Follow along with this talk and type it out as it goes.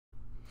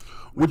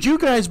Would you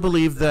guys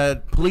believe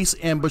that police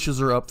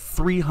ambushes are up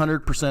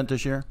 300%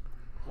 this year?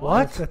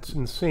 What? That's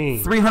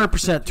insane.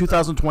 300%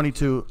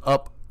 2022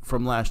 up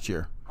from last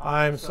year.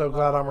 I'm so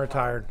glad I'm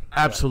retired.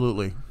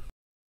 Absolutely.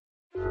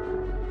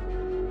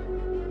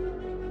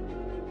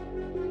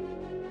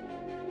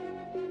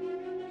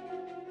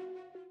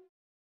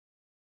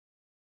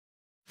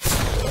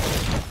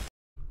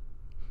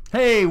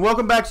 Hey,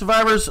 welcome back,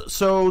 survivors.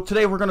 So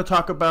today we're going to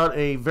talk about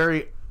a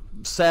very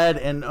sad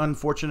and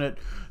unfortunate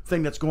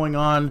thing that's going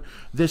on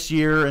this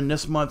year and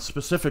this month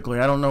specifically.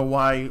 I don't know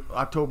why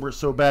October is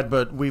so bad,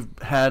 but we've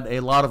had a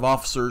lot of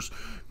officers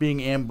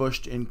being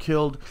ambushed and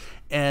killed,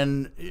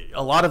 and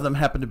a lot of them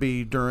happen to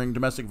be during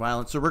domestic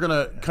violence. So we're going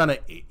to kind of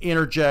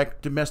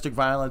interject domestic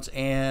violence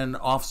and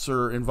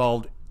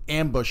officer-involved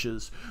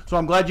ambushes. So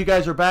I'm glad you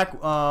guys are back.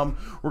 We're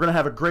going to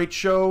have a great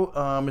show.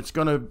 It's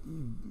going to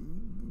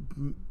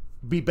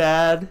be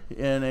bad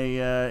in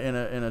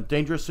a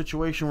dangerous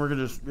situation.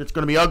 It's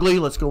gonna be ugly.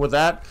 Let's go with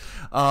that.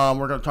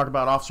 We're gonna talk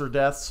about officer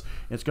deaths.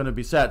 It's gonna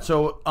be sad.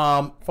 So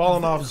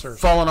fallen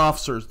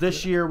officers.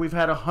 This year we've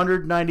had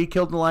 190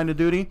 killed in the line of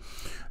duty.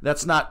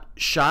 That's not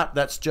shot.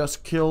 That's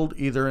just killed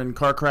either in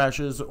car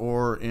crashes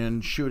or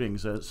in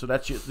shootings. So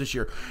that's this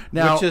year.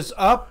 Now, which is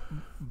up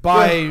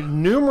by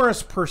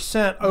numerous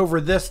percent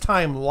over this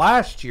time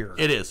last year.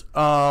 It is.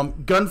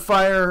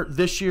 Gunfire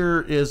this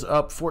year is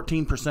up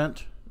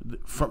 14%.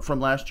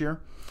 From last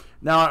year.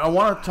 Now I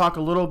want to talk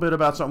a little bit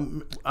about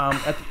something.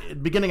 At the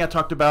beginning, I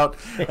talked about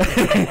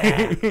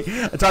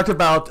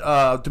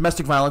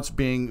domestic violence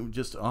being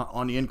just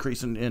on the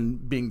increase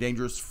and being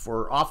dangerous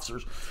for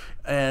officers,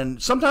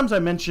 and sometimes I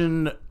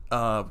mention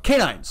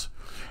canines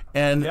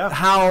and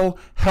how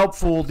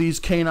helpful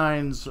these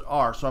canines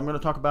are. So I'm going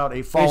to talk about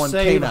a fallen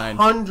canine.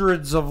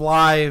 Hundreds of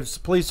lives,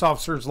 police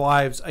officers'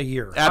 lives a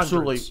year.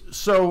 Absolutely. Hundreds.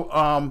 So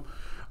on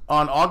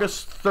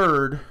August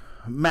 3rd.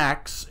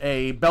 Max,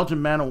 a Belgian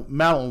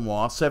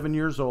Malinois, 7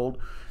 years old.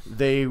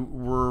 They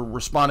were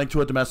responding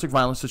to a domestic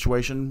violence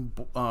situation.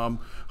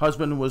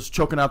 Husband was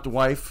choking out the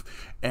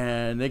wife,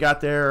 and they got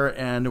there,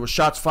 and there was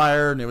shots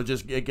fired, and it was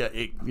just,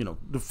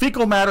 the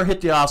fecal matter hit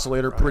the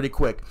oscillator pretty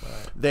quick.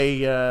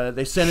 Right.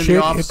 They sent in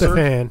the officer. Hit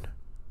the fan.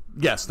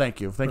 Yes,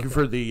 thank you. Thank you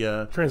for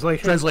the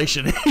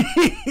translation.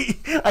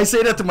 I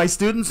say that to my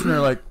students, and they're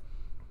like,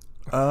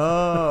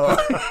 oh.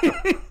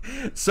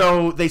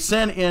 So they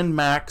sent in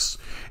Max.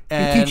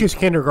 And he teaches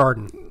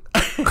kindergarten.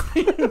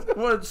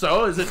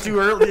 So is it too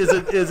early? Is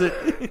it?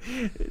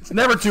 It's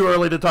never too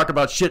early to talk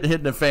about shit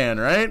hitting a fan,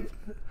 right?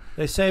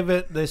 They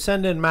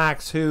send in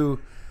Max, who,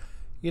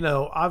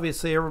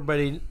 obviously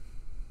everybody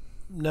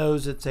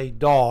knows it's a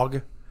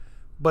dog,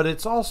 but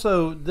it's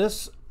also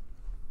this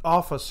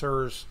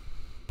officer's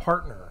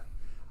partner.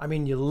 I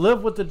mean, you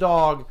live with the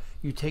dog,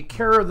 you take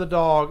care of the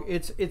dog.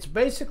 It's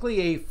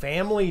basically a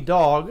family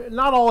dog.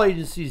 Not all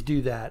agencies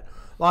do that.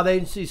 A lot of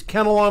agencies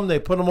kennel them. They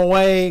put them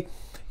away.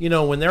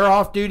 When they're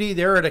off duty,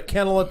 they're at a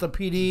kennel at the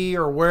PD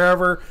or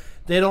wherever.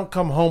 They don't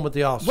come home with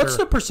the officer. What's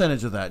the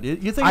percentage of that?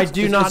 You think? I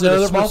do not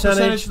know the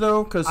percentage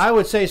though. Because I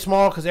would say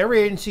small, because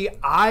every agency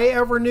I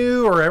ever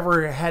knew or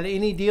ever had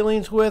any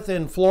dealings with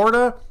in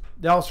Florida,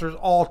 the officers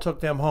all took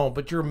them home.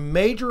 But your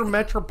major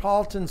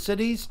metropolitan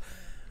cities,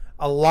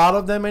 a lot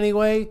of them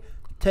anyway,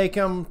 take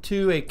them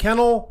to a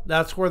kennel.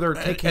 That's where they're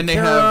taken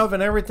care of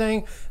and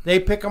everything. They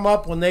pick them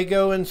up when they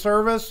go in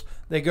service.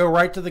 They go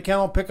right to the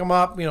kennel, pick them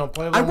up, play with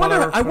them. I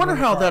wonder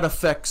how that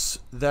affects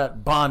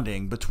that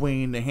bonding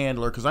between the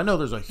handler, because I know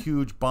there's a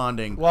huge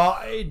bonding. Well,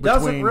 it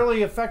doesn't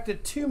really affect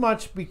it too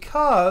much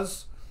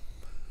because,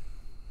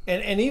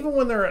 and even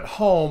when they're at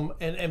home,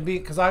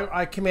 because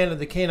I commanded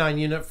the canine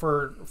unit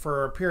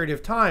for a period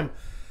of time,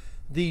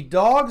 the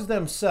dogs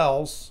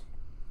themselves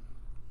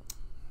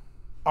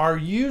are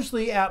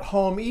usually at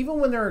home, even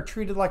when they're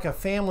treated like a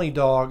family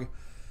dog.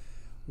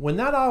 When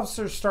that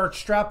officer starts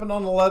strapping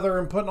on the leather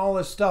and putting all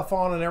this stuff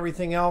on and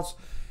everything else,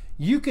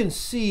 you can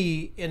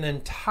see an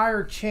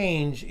entire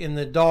change in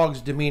the dog's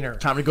demeanor.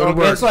 Time to go to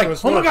work. It's like,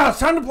 oh my God, it's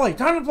time to play,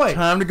 time to play.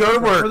 Time to go to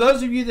work. For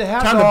those of you that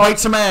have time dogs, to bite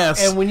some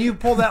ass. And when you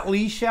pull that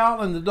leash out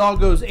and the dog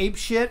goes ape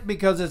shit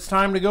because it's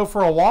time to go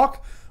for a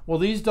walk, well,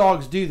 these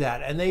dogs do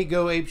that, and they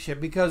go ape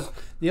shit because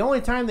the only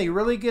time they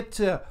really get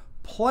to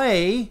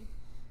play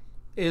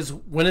is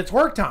when it's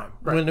work time,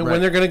 when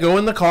they're going to go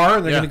in the car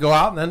and they're going to go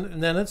out,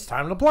 and then it's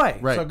time to play.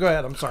 Right. So go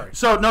ahead. I'm sorry.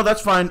 So no,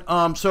 that's fine.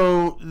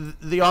 So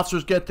the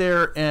officers get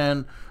there,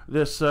 and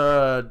this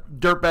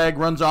dirtbag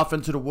runs off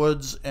into the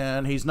woods,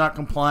 and he's not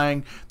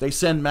complying. They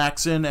send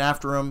Max in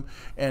after him,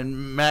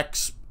 and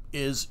Max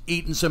is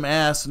eating some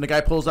ass, and the guy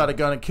pulls out a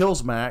gun and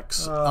kills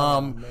Max.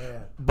 Man.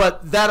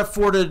 But that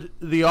afforded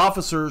the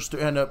officers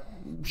to end up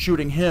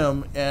shooting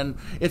him, and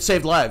it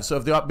saved lives. So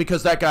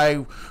because that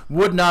guy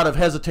would not have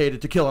hesitated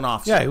to kill an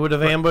officer. Yeah, he would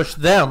have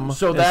ambushed them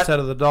instead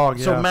of the dog.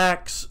 Yeah. So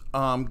Max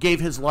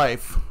gave his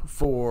life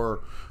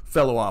for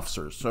fellow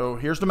officers. So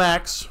here's the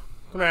Max.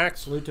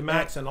 Salute to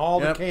Max and all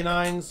the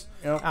canines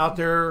out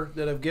there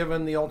that have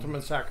given the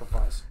ultimate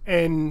sacrifice.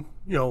 And,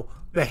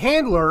 the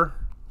handler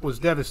was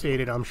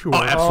devastated, I'm sure.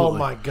 Oh, absolutely. Oh,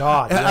 my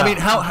God. Yeah. I mean,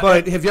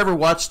 have you ever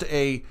watched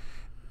a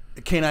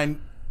canine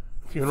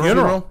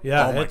Funeral.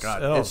 Yeah. Oh my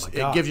god.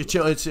 It gives you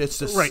chill. It's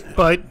this Right,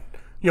 but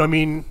I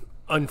mean,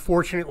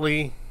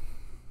 unfortunately,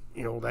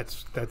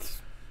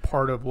 that's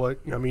part of what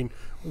I mean.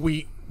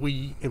 We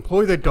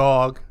employ the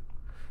dog,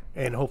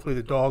 and hopefully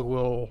the dog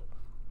will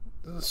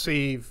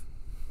save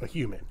a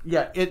human.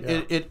 Yeah.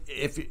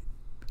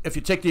 If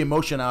you take the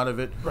emotion out of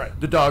it, Right.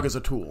 the dog is a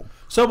tool.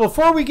 So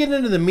before we get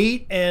into the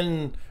meat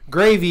and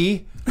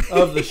gravy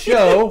of the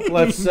show,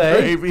 let's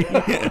say, Gravy.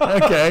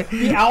 Okay.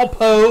 the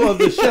Alpo of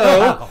the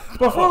show,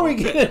 before we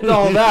get into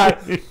all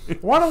that,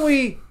 why don't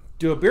we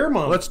do a beer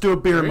moment? Let's do a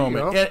beer you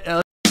moment.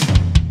 go.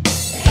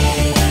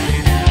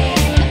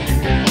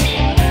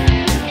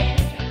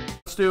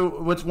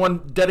 Let's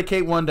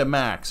dedicate one to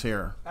Max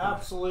here.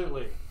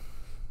 Absolutely.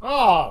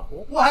 Oh,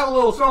 we'll have a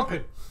little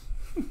something.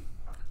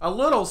 A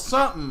little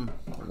something.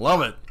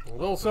 Love it. A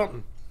little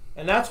something.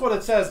 And that's what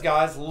it says,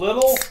 guys.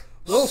 Little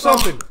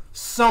something.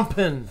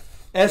 Sumpin.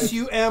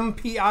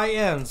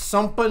 Sumpin.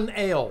 Sumpin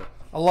ale.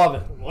 I love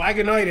it.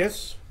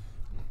 Lagunitis.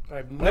 I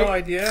have no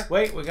idea.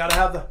 Wait, we gotta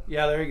have the.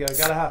 Yeah, there you go.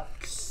 Gotta have.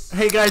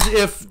 Hey guys,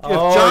 if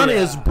John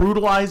is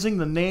brutalizing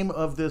the name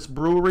of this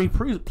brewery,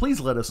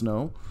 please let us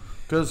know,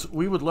 because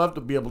we would love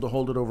to be able to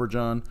hold it over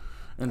John.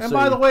 And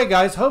by the way,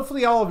 guys,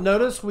 hopefully y'all have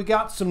noticed we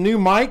got some new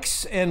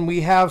mics and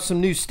we have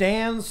some new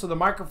stands. So the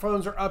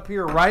microphones are up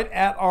here right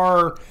at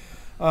our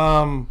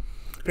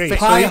Face.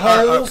 pie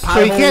holes. So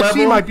you can't see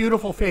level. my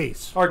beautiful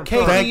face. Our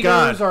cake Thank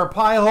God. eaters, our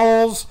pie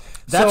holes.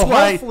 That's so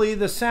why- hopefully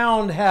the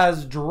sound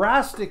has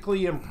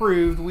drastically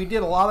improved. We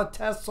did a lot of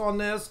tests on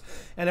this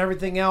and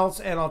everything else,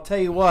 and I'll tell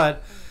you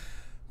what,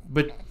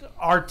 but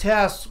our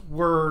tests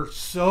were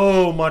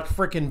so much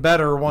freaking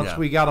better once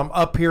we got them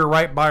up here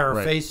right by our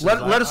faces.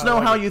 Let us know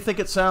like how it. you think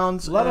it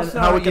sounds. Let and us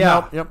know, how we can yeah.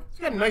 help. Yep. It's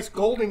got a nice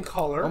golden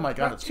color. Oh my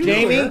God, Not it's too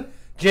beautiful.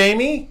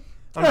 Jamie,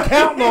 I'm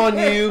counting on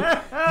you.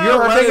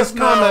 You're our Let biggest us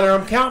know. commenter.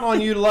 I'm counting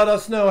on you to let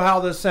us know how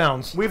this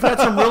sounds. We've had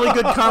some really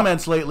good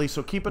comments lately,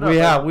 so keep it up. We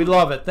have. We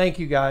love it. Thank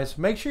you, guys.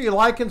 Make sure you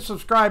like and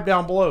subscribe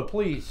down below,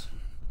 please.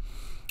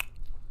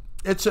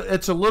 It's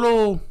a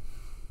little.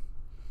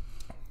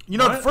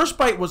 The first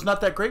bite was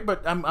not that great,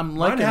 but I'm Mine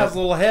liking has it. a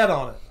little head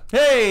on it.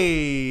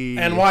 Hey.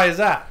 And why is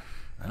that?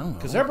 I don't know.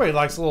 Because everybody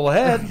likes a little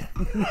head.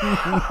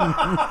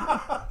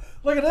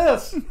 Look at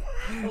this.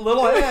 A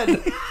little head.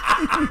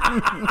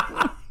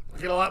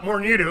 Get a lot more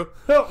than you do.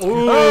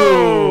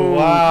 Ooh,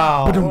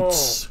 wow.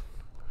 Ba-dum-ts.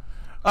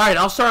 All right,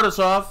 I'll start us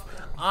off.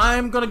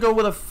 I'm going to go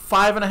with a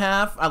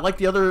 5.5. I like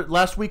the other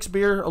last week's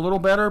beer a little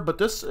better, but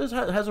this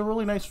has a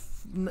really nice,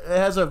 it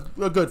has a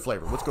good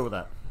flavor. Let's go with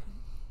that.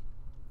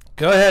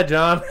 Go ahead,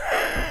 John.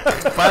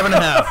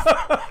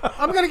 5.5.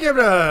 I'm going to give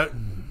it a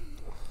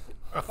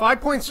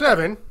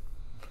 5.7.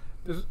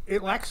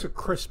 It lacks a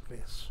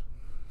crispness.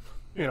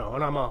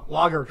 And I'm a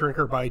lager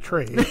drinker by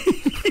trade.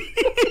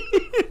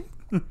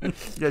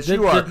 Yes,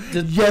 you are.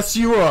 Yes,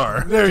 you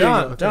are. There you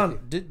go. John,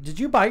 did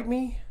you bite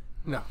me?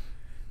 No.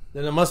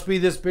 Then it must be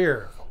this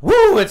beer.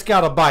 Woo, it's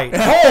got a bite.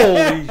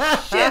 Holy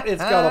shit,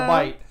 it's got a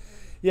bite.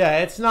 Yeah,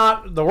 it's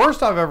not the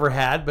worst I've ever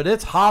had, but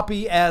it's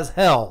hoppy as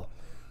hell.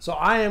 So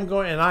I am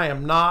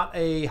not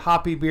a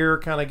hoppy beer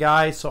kind of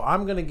guy, so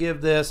I'm going to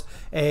give this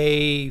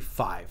a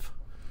 5.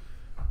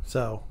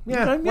 So,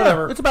 yeah,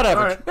 whatever. It's about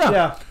average. All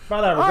Yeah,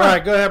 about average. All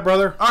right, go ahead,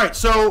 brother. All right,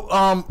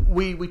 so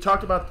we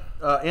talked about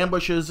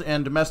ambushes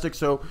and domestic.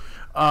 So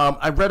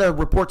I read a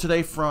report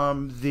today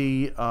from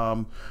the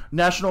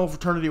National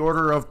Fraternity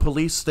Order of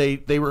Police.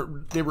 They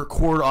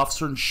record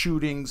officer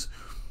shootings.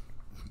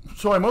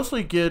 So I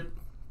mostly get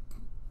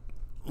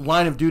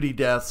line of duty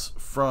deaths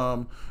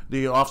from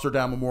the Officer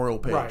Down Memorial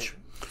page.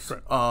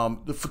 Right.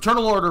 The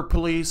Fraternal Order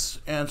Police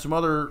and some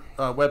other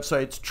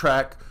websites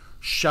track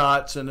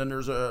shots, and then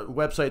there's a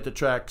website that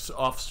tracks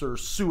officer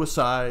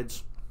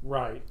suicides.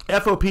 Right.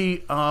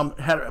 FOP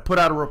had put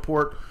out a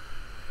report.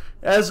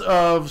 As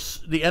of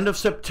the end of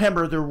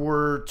September, there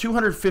were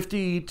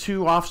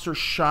 252 officers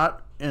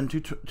shot in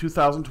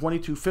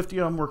 2022. 50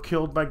 of them were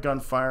killed by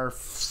gunfire.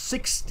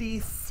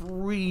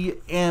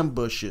 63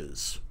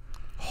 ambushes.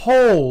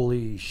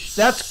 Holy shit.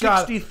 That's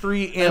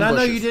 63 ambushes. And I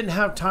know you didn't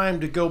have time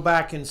to go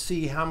back and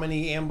see how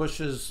many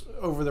ambushes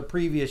over the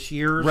previous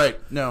years. Right,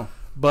 no.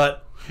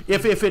 But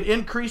If it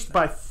increased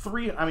by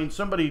 3, I mean,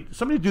 somebody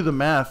do the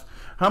math.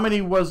 How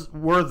many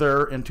were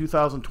there in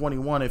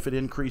 2021 if it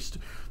increased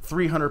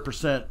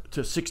 300%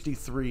 to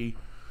 63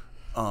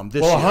 this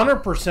year?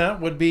 100%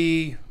 would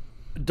be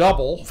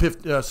double.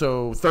 50,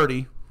 so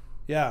 30.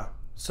 Yeah.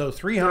 So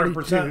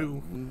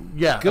 300%.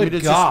 Yeah. Good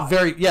it's God.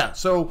 just very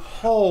So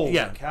Holy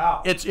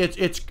cow.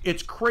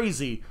 It's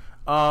crazy.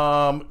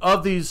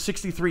 Of these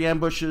 63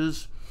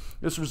 ambushes,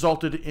 this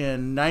resulted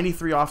in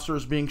 93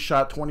 officers being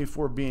shot,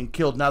 24 being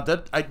killed. Now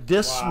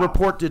this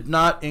report did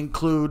not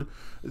include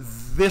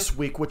this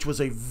week, which was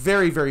a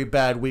very, very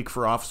bad week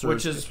for officers.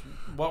 Which is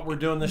what we're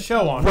doing the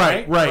show on,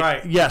 right?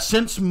 Right. Yeah,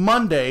 since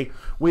Monday,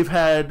 we've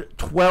had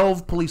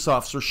 12 police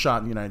officers shot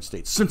in the United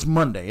States. Since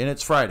Monday, and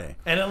it's Friday.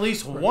 And at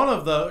least one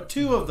of those,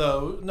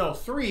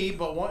 3,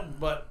 but one,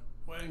 but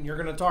you're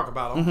going to talk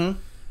about them.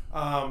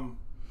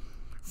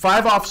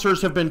 5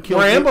 officers have been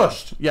killed. Were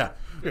ambushed. Yeah.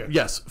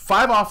 Yes,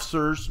 5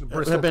 officers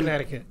Bristol, have been.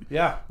 Connecticut.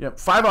 Yeah. Yeah,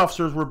 5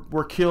 officers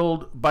were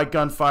killed by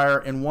gunfire,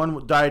 and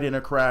 1 died in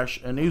a crash,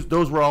 and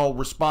those were all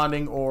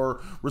responding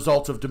or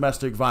results of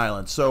domestic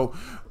violence. So,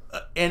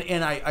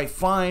 and I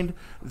find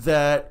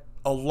that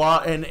a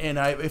lot,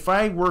 if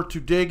I were to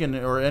dig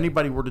or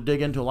anybody were to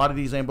dig into a lot of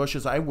these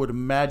ambushes, I could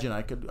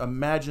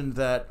imagine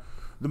that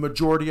the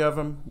majority of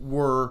them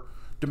were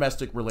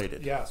domestic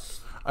related. Yes.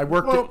 I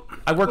worked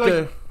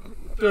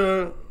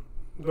the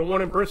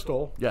one in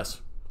Bristol.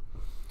 Yes.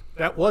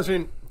 That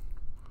wasn't.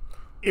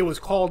 It was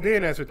called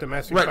in as a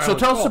domestic Right. So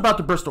violence tell us call. about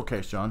the Bristol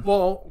case, John.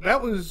 Well,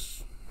 that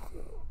was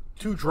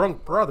 2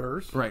 drunk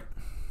brothers, Right.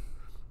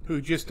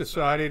 who just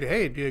decided,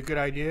 hey, it'd be a good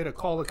idea to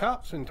call the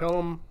cops and tell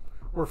them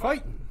we're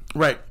fighting.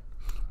 Right.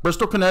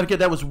 Bristol, Connecticut.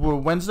 That was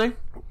Wednesday.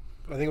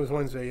 I think it was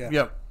Wednesday. Yeah.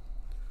 Yep.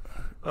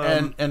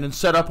 And then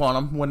set up on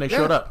them when they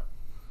showed up.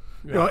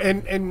 You know,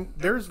 and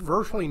there's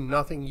virtually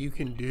nothing you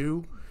can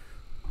do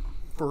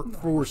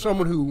for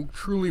someone who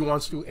truly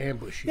wants to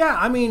ambush you. Yeah,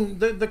 I mean,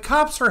 the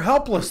cops are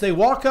helpless. They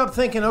walk up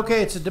thinking,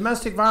 okay, it's a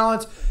domestic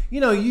violence.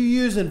 You know, you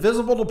use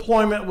invisible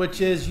deployment,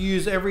 which is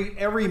use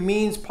every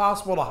means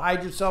possible to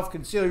hide yourself,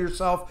 conceal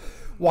yourself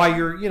while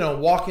you're,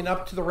 walking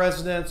up to the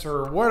residence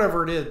or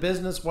whatever it is,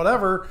 business,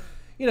 whatever.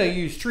 You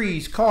use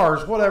trees,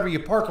 cars, whatever. You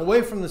park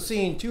away from the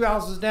scene, 2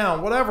 houses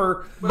down,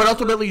 whatever. But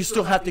ultimately, you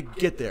still have to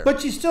get there.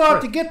 But you still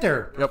have to get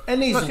there. Yep.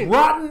 And these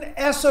rotten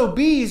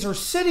SOBs are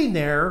sitting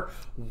there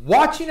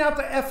watching out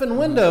the effing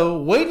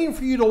window, waiting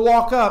for you to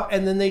walk up,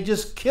 and then they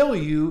just kill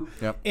you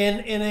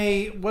in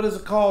a, what is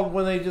it called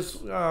when they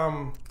just...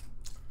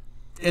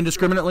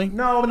 Indiscriminately?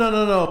 No.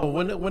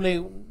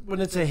 When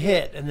it's a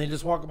hit and they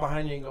just walk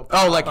behind you and go...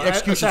 Oh, like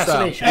execution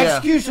style.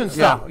 Execution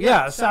style.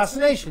 Yeah,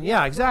 assassination.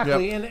 Yeah,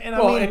 exactly.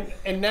 Yep.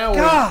 And now,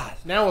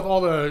 now with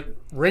all the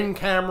Ring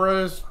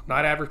cameras,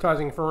 not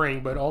advertising for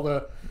Ring, but all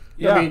the...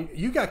 I mean,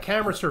 you got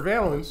camera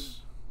surveillance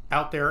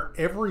out there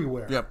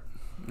everywhere. Yep.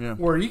 Yeah.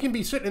 Where you can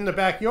be sitting in the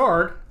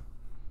backyard,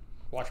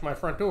 watch my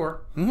front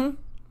door. Mm-hmm.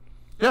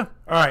 Yeah.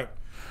 All right.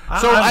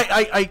 So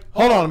I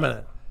hold on a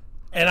minute.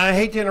 And I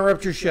hate to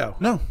interrupt your show.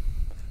 No.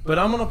 But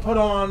I'm going to put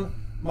on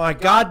my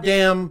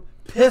goddamn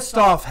pissed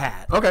off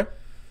hat. Okay.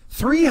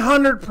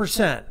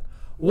 300%.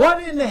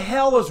 What in the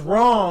hell is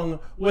wrong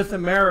with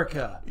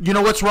America? You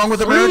know what's wrong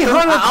with America? 300%.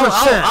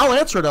 I'll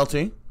answer it,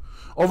 LT.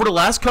 Over the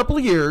last couple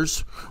of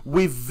years,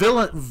 we've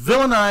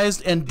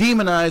villainized and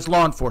demonized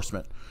law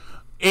enforcement.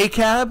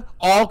 ACAB,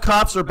 all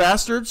cops are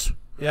bastards.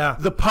 Yeah.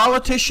 The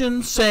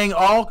politicians saying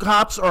all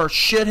cops are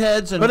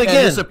shitheads and, but again,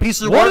 and it's a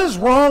piece of what work. is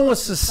wrong with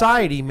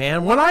society,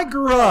 man? When I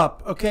grew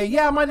up, okay,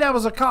 yeah, my dad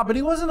was a cop, but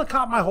he wasn't a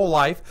cop my whole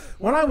life.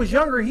 When I was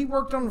younger, he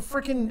worked on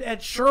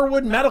at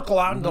Sherwood Medical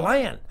out in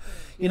DeLand.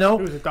 He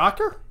was a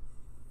doctor?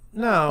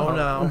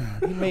 No.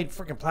 He made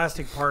freaking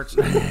plastic parts.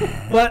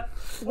 But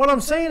what I'm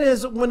saying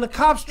is, when the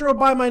cops drove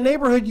by my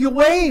neighborhood, you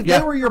waved. Yeah.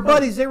 They were your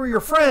buddies. They were your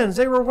friends.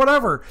 They were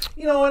whatever.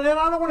 And then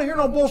I don't want to hear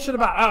no bullshit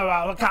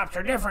about, the cops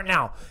are different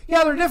now.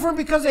 Yeah, they're different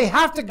because they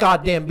have to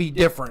goddamn be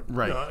different.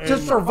 Right. To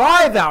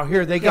survive out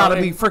here, they got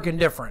to be freaking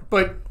different.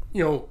 But,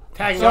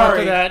 tagging on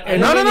to that.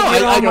 And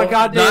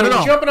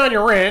jumping on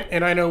your rant,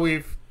 and I know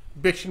we've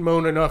bitched and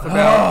moaned enough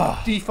about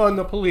defund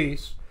the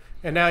police,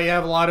 and now you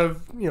have a lot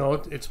of,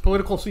 it's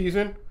political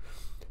season.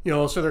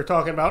 So they're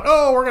talking about,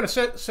 we're going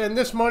to send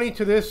this money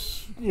to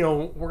this,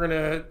 we're going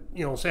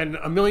to, send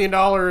 $1 million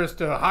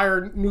to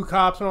hire new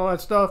cops and all that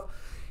stuff.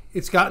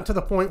 It's gotten to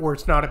the point where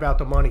it's not about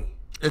the money.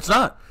 It's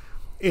not.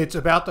 It's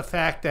about the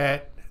fact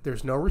that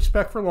there's no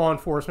respect for law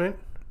enforcement.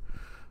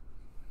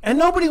 And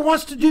nobody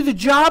wants to do the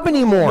job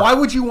anymore. Why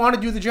would you want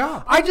to do the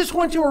job? I just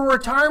went to a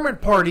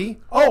retirement party.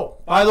 Oh,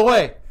 by the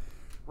way,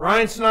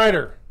 Ryan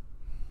Snyder.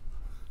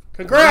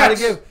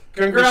 Congrats.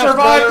 Congrats, you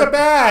survived brother. the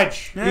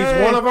badge.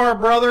 He's one of our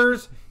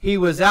brothers. He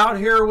was out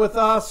here with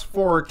us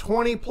for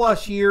 20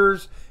 plus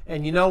years.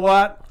 And you know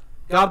what?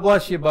 God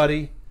bless you,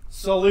 buddy.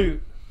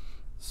 Salute.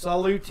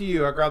 Salute to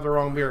you. I grabbed the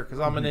wrong beer because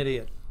I'm an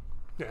idiot.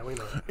 Yeah, we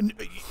know.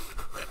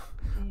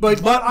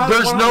 But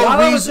there's no while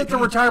I was reason at the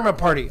retirement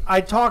party,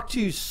 I talked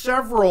to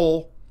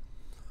several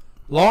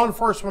law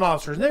enforcement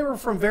officers. And they were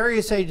from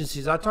various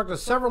agencies. I talked to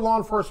several law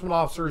enforcement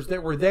officers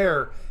that were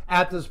there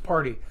at this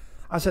party.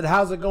 I said,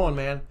 how's it going,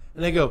 man?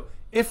 And they go,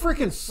 it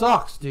freaking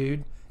sucks,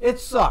 dude. It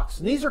sucks.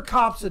 And these are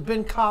cops that have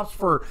been cops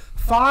for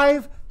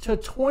 5 to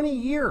 20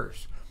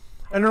 years.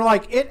 And they're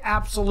like, it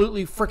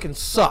absolutely freaking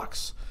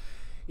sucks.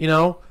 We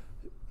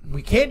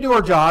can't do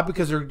our job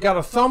because they've got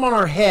a thumb on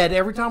our head.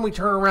 Every time we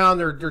turn around,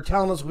 they're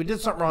telling us we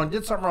did something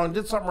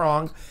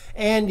wrong.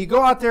 And you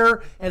go out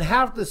there and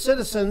half the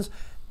citizens,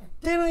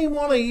 they don't even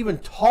want to even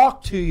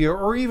talk to you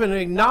or even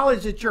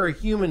acknowledge that you're a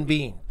human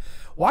being.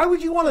 Why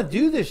would you want to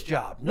do this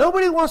job?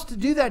 Nobody wants to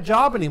do that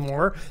job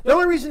anymore. The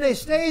only reason they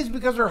stay is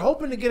because they're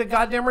hoping to get a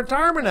goddamn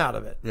retirement out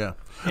of it. Yeah.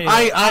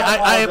 Anyway,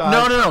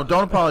 No,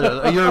 don't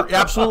apologize. You're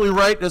absolutely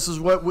right. This is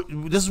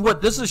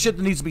shit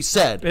that needs to be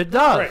said. It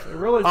does. Right. It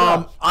really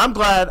does. I'm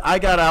glad I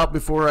got out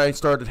before I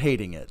started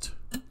hating it.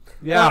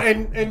 Yeah.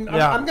 I'm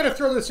going to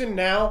throw this in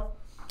now.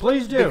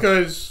 Please do.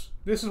 Because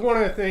this is one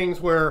of the things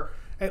where,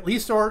 at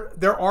least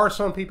there are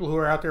some people who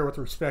are out there with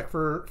respect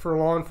for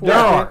law enforcement. There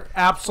are.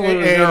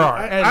 Absolutely, And there are.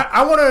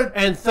 I want to...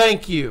 And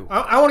thank you.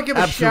 I want to give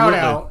a Absolutely.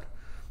 shout out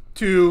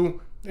to...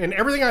 And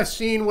everything I've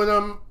seen with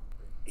him,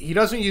 he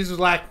doesn't use his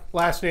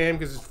last name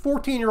because he's a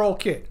 14-year-old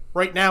kid.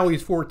 Right now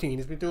he's 14.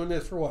 He's been doing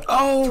this for what?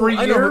 Oh, 3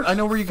 years? I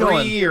know where you're 3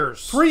 going.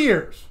 years. 3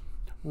 years.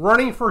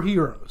 Running for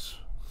Heroes.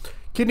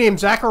 Kid named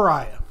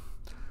Zachariah.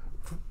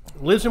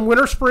 Lives in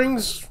Winter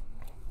Springs,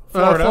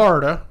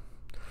 Florida.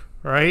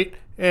 Right?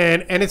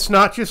 And it's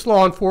not just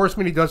law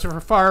enforcement. He does it for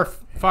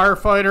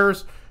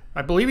firefighters.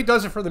 I believe he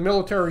does it for the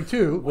military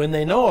too. When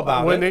they know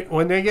about it.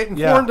 When they get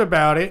informed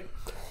about it,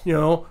 you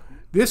know,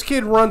 this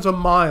kid runs a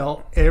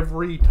mile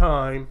every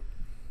time.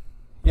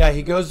 Yeah,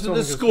 he goes to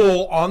the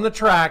school on the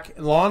track.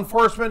 Law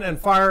enforcement and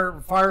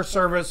fire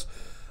service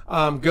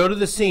go to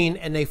the scene,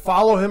 and they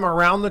follow him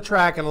around the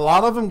track. And a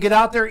lot of them get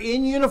out there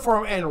in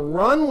uniform and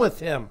run with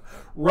him.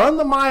 Run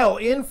the mile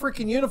in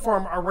freaking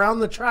uniform around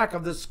the track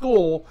of the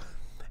school.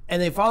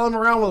 And they follow him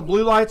around with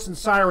blue lights and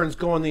sirens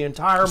going the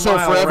entire mile. So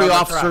for every around the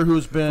officer track.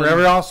 who's been... For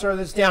every officer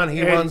that's down,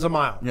 he runs a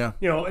mile. Yeah.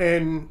 You know,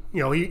 and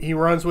you know he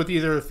runs with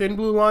either a thin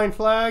blue line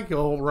flag,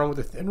 he'll run with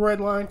a thin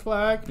red line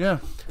flag. Yeah.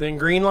 Then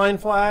green line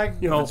flag,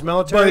 You know, if it's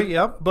military, but,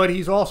 yep. But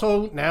he's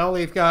also, now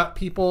they've got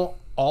people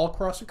all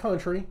across the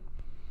country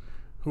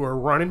who are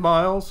running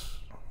miles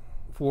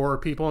for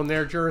people in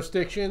their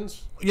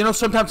jurisdictions. You know,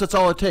 sometimes that's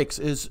all it takes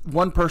is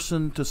one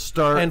person to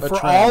start And a for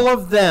trend. all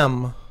of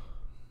them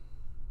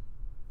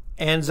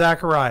and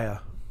Zachariah,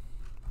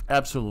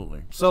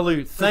 Absolutely.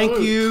 salute.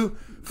 Thank you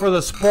for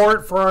the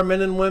support for our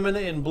men and women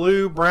in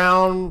blue,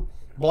 brown,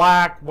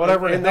 black,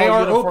 whatever And the they hell are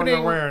uniform opening,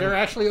 they're wearing. they're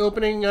actually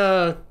opening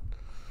a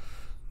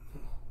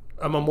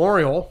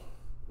memorial.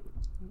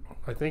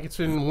 I think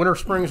it's in Winter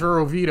Springs or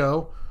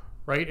Oviedo,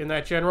 right in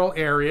that general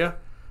area,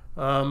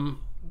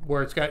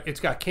 where it's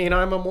got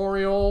canine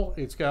memorial.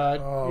 It's got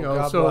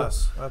God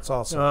bless. That's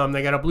awesome.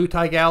 They got a blue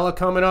tie gala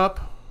coming up.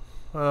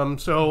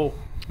 So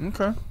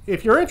Okay.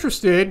 if you're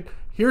interested,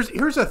 here's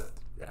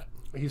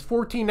he's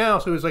 14 now,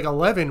 so he was like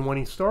 11 when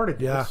he started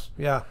this.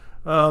 Yeah.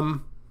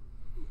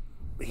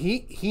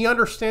 He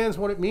understands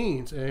what it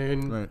means,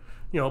 and Right.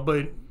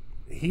 but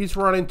he's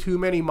running too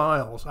many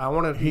miles. I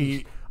want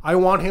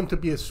him to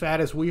be as fat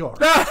as we are.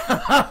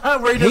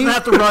 Where he doesn't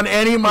have to run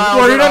any miles.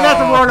 Where he at doesn't have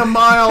to all. run a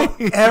mile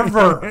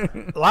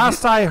ever.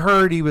 Last I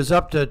heard, he was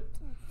up to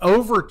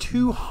over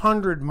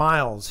 200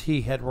 miles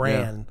he had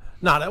ran.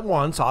 Not at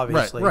once,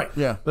 obviously. Right.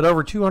 Yeah. But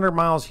over 200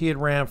 miles he had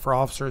ran for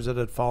officers that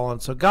had fallen.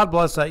 So God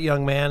bless that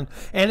young man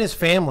and his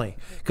family.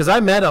 Because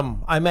I met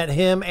him. I met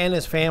him and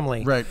his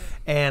family. Right.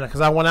 And because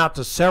I went out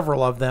to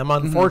several of them,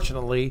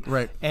 unfortunately.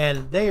 Right.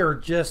 And they are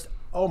just,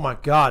 oh my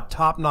God,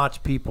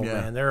 top-notch people, Yeah.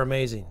 man. They're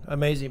amazing.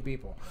 Amazing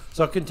people.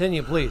 So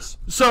continue, please.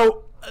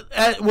 So,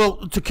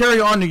 well, to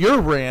carry on to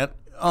your rant,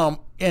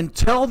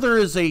 until there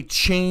is a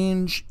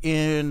change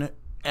in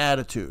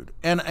attitude,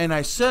 and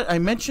I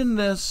mentioned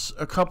this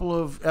a couple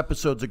of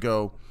episodes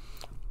ago.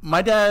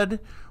 My dad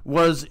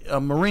was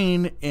a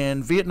Marine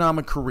in Vietnam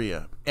and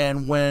Korea,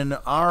 and when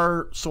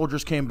our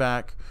soldiers came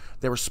back,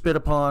 they were spit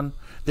upon,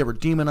 they were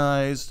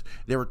demonized,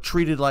 they were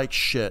treated like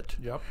shit.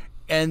 Yep.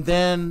 And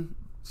then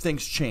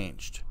things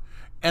changed,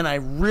 and I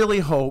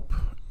really hope,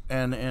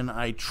 and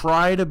I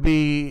try to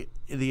be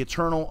the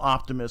eternal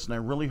optimist, and I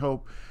really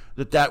hope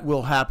that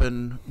will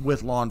happen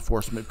with law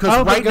enforcement,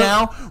 because right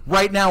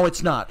now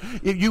it's not.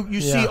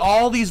 You see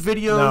all these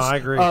videos No, I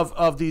agree.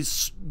 of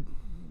these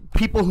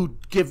people who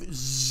give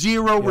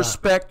zero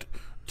respect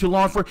to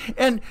law enforcement,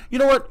 and you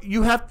know what,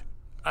 you have.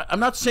 I'm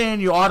not saying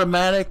you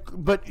automatic,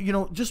 but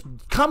just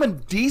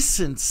common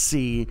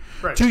decency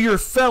to your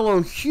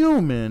fellow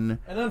human.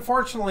 And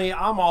unfortunately,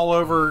 I'm all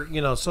over,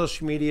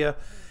 social media,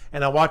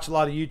 and I watch a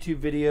lot of YouTube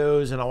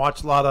videos, and I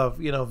watch a lot of,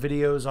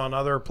 videos on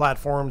other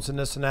platforms and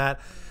this and that,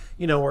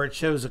 where it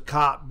shows a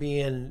cop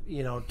being,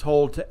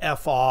 told to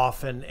F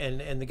off,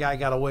 and the guy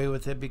got away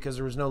with it because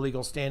there was no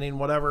legal standing,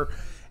 whatever.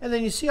 And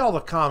then you see all the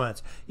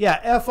comments. Yeah,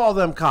 F all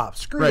them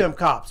cops. Screw them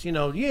cops. You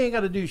ain't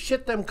got to do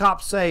shit them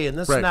cops say, and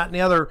this and that and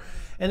the other.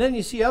 And then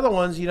you see other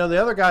ones, the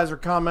other guys are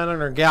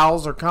commenting, or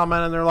gals are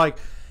commenting. They're like,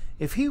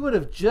 if he would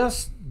have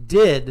just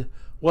did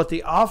what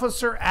the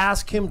officer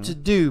asked him to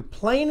do,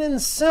 plain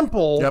and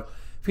simple,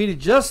 if he'd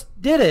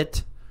just did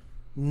it,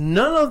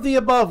 none of the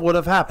above would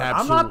have happened.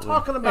 Absolutely. I'm not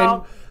talking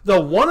about the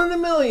 1 in a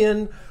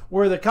million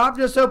where the cop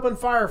just opened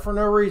fire for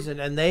no reason,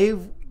 and they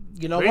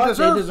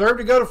deserve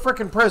to go to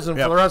frickin' prison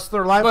for the rest of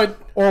their life,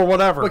 or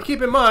whatever. But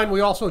keep in mind,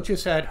 we also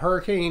just had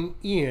Hurricane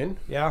Ian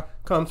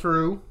come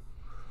through,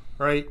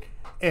 right?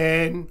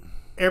 And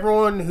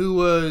everyone who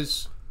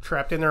was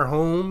trapped in their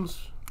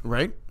homes,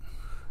 Right.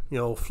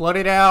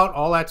 Flooded out,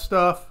 all that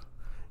stuff.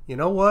 You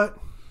know what?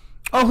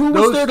 Oh, who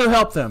was there to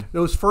help them?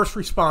 Those first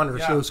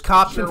responders, those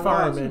cops and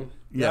firemen.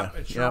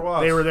 It sure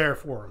was. They were there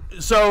for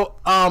him. So,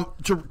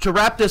 to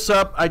wrap this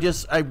up,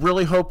 I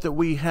really hope that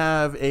we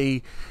have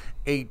a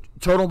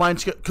total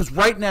mindset, because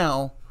right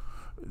now,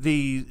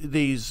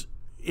 these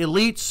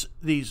elites,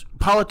 these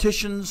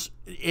politicians,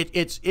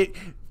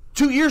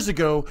 2 years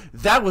ago,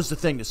 that was the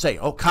thing to say.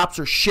 Oh, cops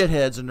are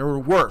shitheads and they're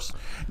worse.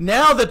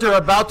 Now that they're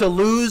about to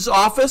lose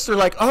office, they're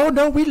like, oh,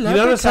 no, we love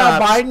You notice the how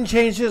cops. Biden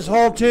changed his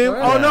whole tune?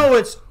 Yeah. Oh, no,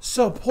 it's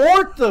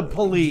support the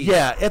police.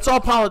 Yeah, it's all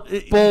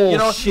politics.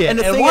 Bullshit. And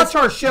the And thing watch is,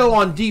 our show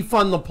on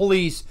defund the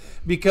police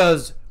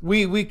because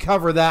we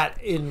cover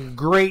that in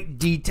great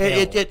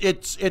detail.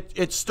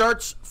 it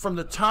starts from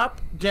the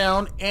top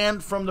down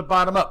and from the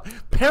bottom up.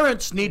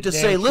 Parents need to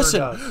say, sure listen,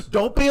 does.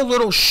 don't be a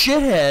little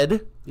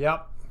shithead.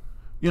 Yep.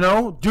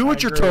 Do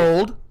what you're agree.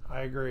 told,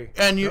 I agree.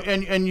 and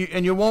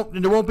there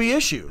won't be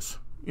issues.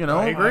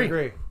 I agree. I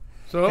agree.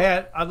 So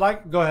Hey,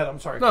 go ahead. I'm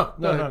sorry. No,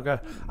 go ahead. ahead.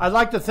 I'd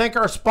like to thank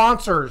our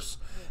sponsors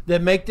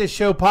that make this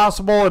show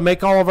possible and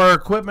make all of our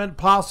equipment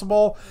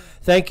possible.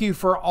 Thank you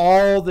for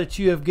all that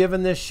you have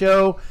given this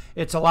show.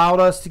 It's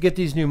allowed us to get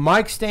these new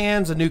mic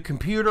stands, a new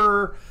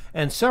computer,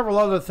 and several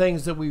other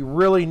things that we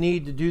really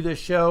need to do this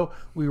show.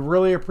 We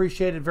really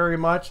appreciate it very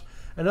much.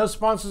 And those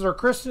sponsors are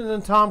Kristen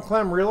and Tom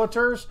Clem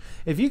Realtors.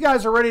 If you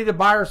guys are ready to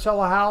buy or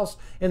sell a house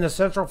in the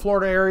Central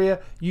Florida area,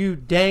 you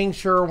dang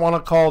sure want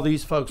to call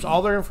these folks.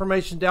 All their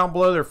information down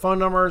below, their phone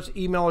numbers,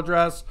 email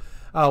address,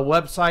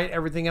 website,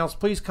 everything else.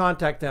 Please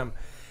contact them.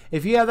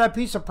 If you have that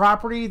piece of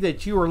property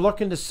that you are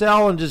looking to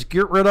sell and just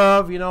get rid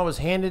of, it was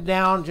handed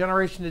down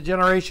generation to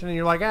generation, and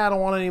you're like, I don't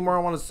want it anymore,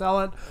 I want to sell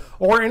it,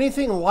 or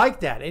anything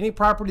like that, any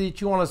property that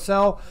you want to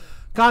sell,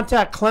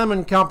 contact Clem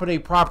and Company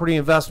Property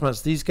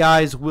Investments. These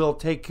guys will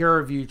take care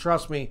of you.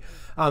 Trust me.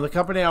 The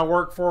company I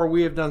work for,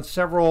 we have done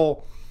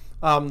several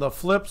the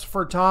flips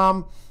for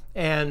Tom,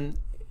 and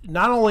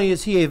not only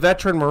is he a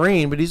veteran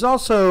Marine, but he's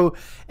also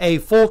a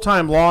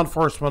full-time law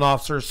enforcement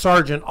officer,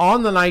 sergeant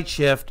on the night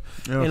shift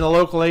in a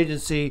local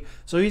agency.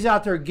 So he's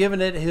out there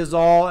giving it his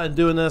all and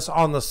doing this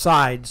on the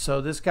side. So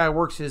this guy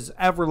works his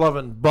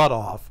ever-loving butt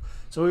off.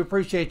 So we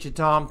appreciate you,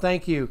 Tom.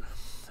 Thank you.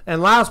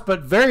 And last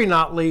but very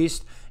not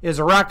least is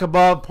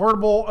ARackAbove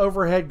portable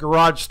overhead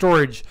garage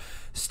storage.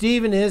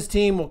 Steve and his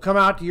team will come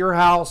out to your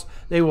house.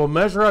 They will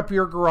measure up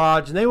your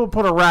garage, and they will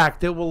put a rack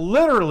that will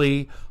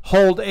literally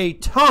hold a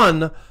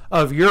ton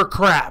of your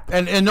crap.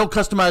 and they'll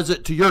customize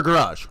it to your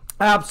garage.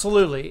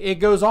 Absolutely. It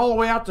goes all the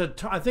way out to,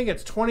 I think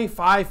it's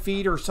 25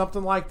 feet or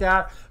something like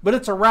that. But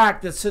it's a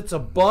rack that sits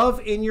above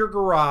in your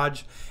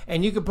garage,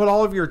 and you can put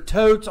all of your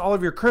totes, all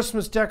of your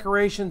Christmas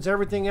decorations,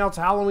 everything else,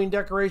 Halloween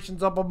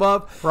decorations up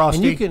above. Frosty.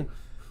 And you can...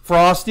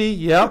 Frosty,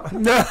 yep.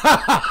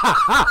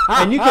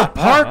 And you can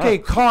park a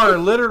car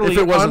literally If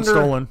it wasn't under,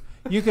 stolen.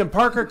 You can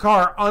park a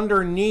car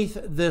underneath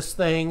this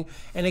thing,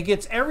 and it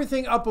gets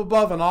everything up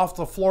above and off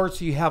the floor,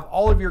 so you have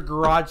all of your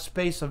garage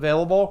space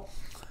available.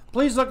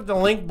 Please look at the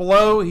link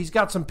below. He's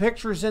got some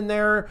pictures in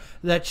there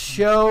that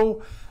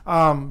show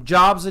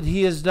jobs that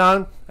he has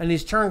done, and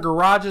he's turned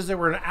garages that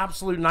were an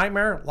absolute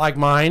nightmare, like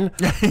mine,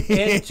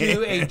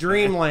 into a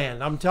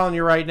dreamland. I'm telling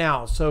you right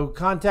now. So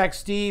contact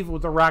Steve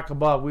with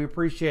ARackAbove. We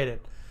appreciate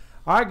it.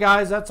 All right,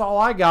 guys, that's all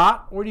I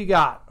got. What do you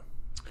got?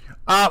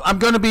 I'm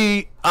going to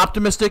be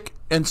optimistic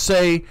and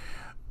say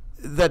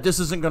that this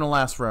isn't going to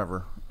last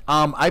forever.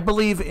 I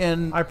believe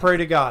in I pray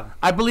to God.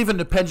 I believe in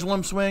the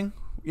pendulum swing.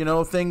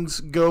 Things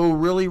go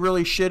really,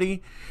 really shitty,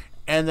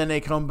 and then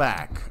they come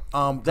back.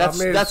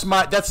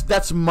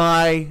 That's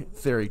my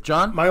theory.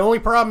 John? my only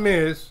problem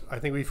is I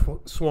think we've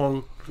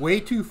swung way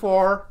too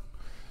far.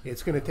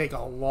 It's going to take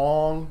a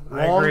long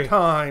agree.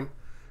 time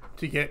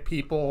to get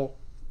people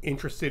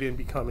interested in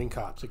becoming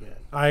cops again.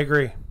 I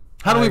agree.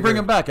 How do I we bring agree.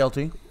 him back,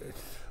 LT?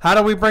 How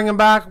do we bring them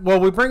back? Well,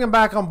 we bring them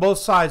back on both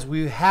sides.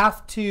 We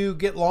have to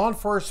get law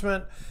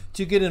enforcement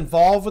to get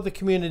involved with the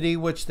community,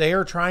 which they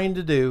are trying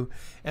to do.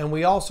 And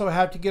we also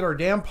have to get our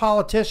damn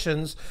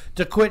politicians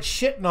to quit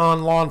shitting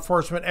on law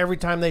enforcement every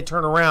time they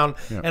turn around.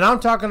 Yep. And I'm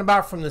talking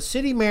about from the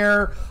city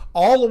mayor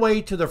all the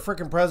way to the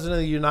freaking president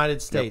of the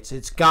United States. Yep.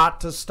 It's got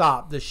to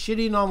stop. The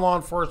shitting on law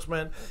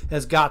enforcement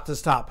has got to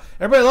stop.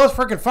 Everybody loves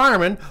freaking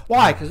firemen.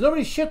 Why? Because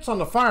nobody shits on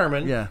the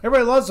firemen. Yeah.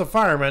 Everybody loves the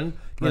firemen,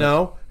 you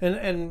know,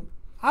 and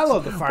I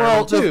love the firemen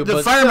Well, too. the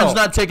but fireman's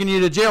still, not taking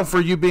you to jail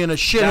for you being a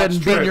shithead that's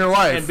and beating true. your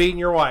wife. And beating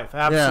your wife.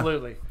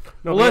 Absolutely.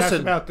 No, Well, listen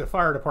listen. about the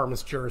fire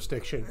department's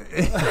jurisdiction.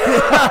 You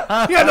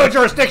got no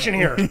jurisdiction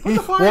here. Put the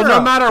fire Well, no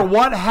out. matter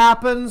what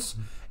happens,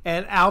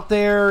 and out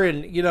there,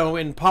 and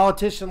in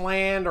politician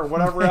land or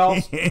whatever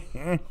else,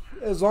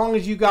 as long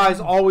as you guys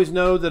always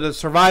know that it's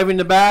surviving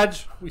the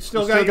badge, We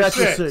still got your got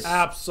your six. six.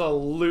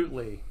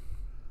 absolutely.